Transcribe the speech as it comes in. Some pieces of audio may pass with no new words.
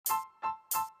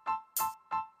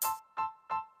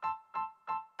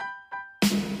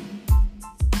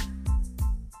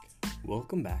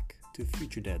Welcome back to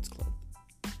Future Dads Club.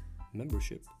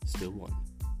 Membership still one.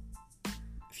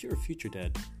 If you're a future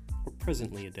dad or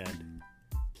presently a dad,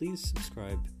 please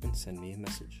subscribe and send me a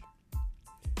message.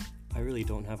 I really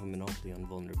don't have a monopoly on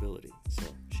vulnerability, so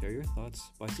share your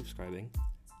thoughts by subscribing,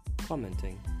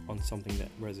 commenting on something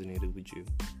that resonated with you,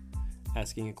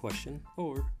 asking a question,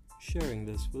 or sharing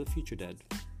this with a future dad.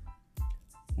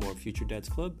 More Future Dads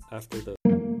Club after the...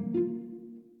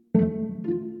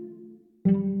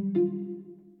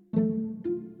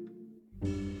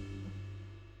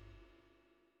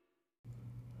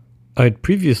 I'd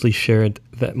previously shared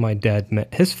that my dad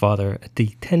met his father at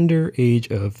the tender age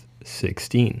of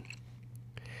 16.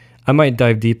 I might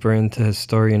dive deeper into his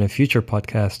story in a future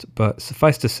podcast, but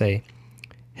suffice to say,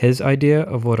 his idea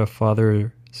of what a father's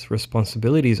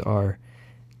responsibilities are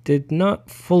did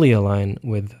not fully align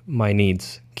with my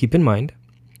needs. Keep in mind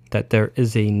that there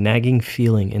is a nagging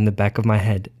feeling in the back of my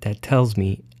head that tells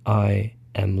me I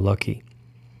am lucky.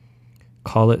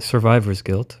 Call it survivor's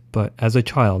guilt, but as a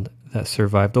child that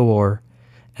survived a war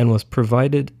and was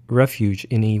provided refuge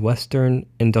in a Western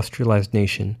industrialized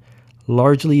nation,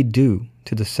 largely due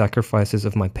to the sacrifices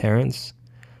of my parents,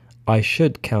 I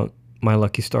should count my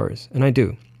lucky stars, and I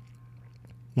do.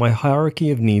 My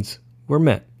hierarchy of needs were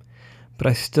met, but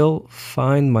I still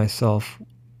find myself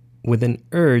with an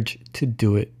urge to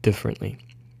do it differently.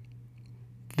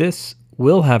 This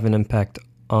will have an impact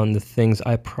on the things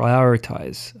I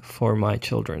prioritize for my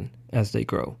children as they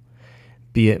grow,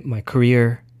 be it my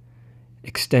career,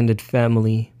 extended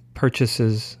family,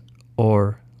 purchases,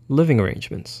 or living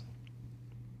arrangements.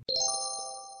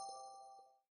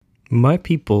 My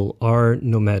people are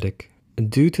nomadic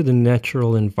due to the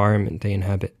natural environment they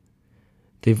inhabit.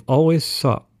 They've always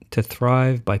sought to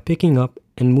thrive by picking up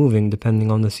and moving depending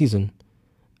on the season,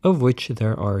 of which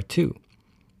there are two,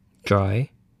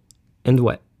 dry and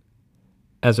wet.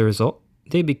 As a result,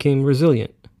 they became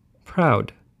resilient,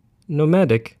 proud,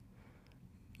 nomadic,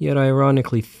 yet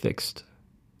ironically fixed.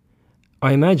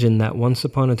 I imagine that once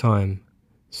upon a time,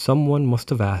 someone must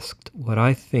have asked what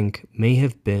I think may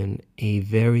have been a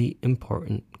very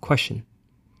important question.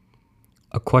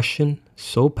 A question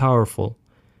so powerful,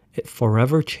 it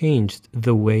forever changed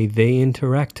the way they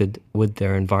interacted with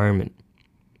their environment.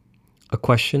 A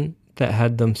question that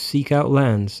had them seek out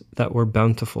lands that were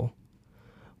bountiful,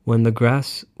 when the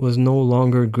grass was no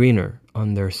longer greener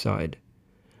on their side,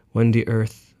 when the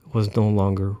earth was no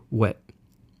longer wet,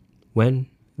 when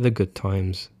the good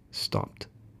times stopped.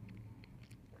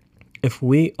 If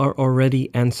we are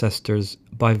already ancestors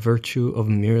by virtue of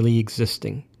merely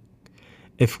existing,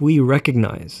 if we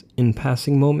recognize in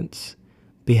passing moments,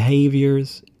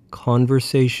 behaviors,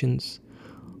 conversations,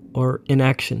 or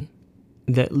inaction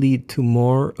that lead to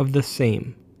more of the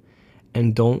same,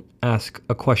 and don't ask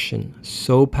a question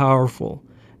so powerful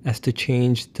as to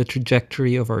change the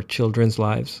trajectory of our children's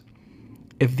lives,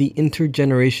 if the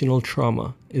intergenerational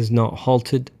trauma is not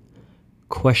halted,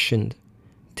 questioned,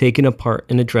 taken apart,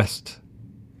 and addressed,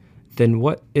 then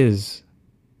what is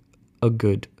a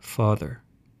good father?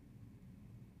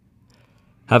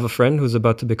 Have a friend who's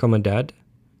about to become a dad?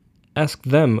 Ask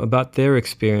them about their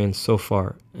experience so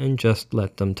far and just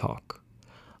let them talk.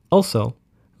 Also,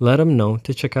 let them know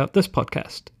to check out this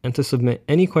podcast and to submit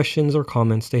any questions or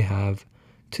comments they have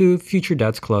to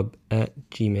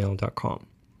futuredadsclub@gmail.com.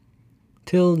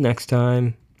 Till next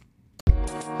time.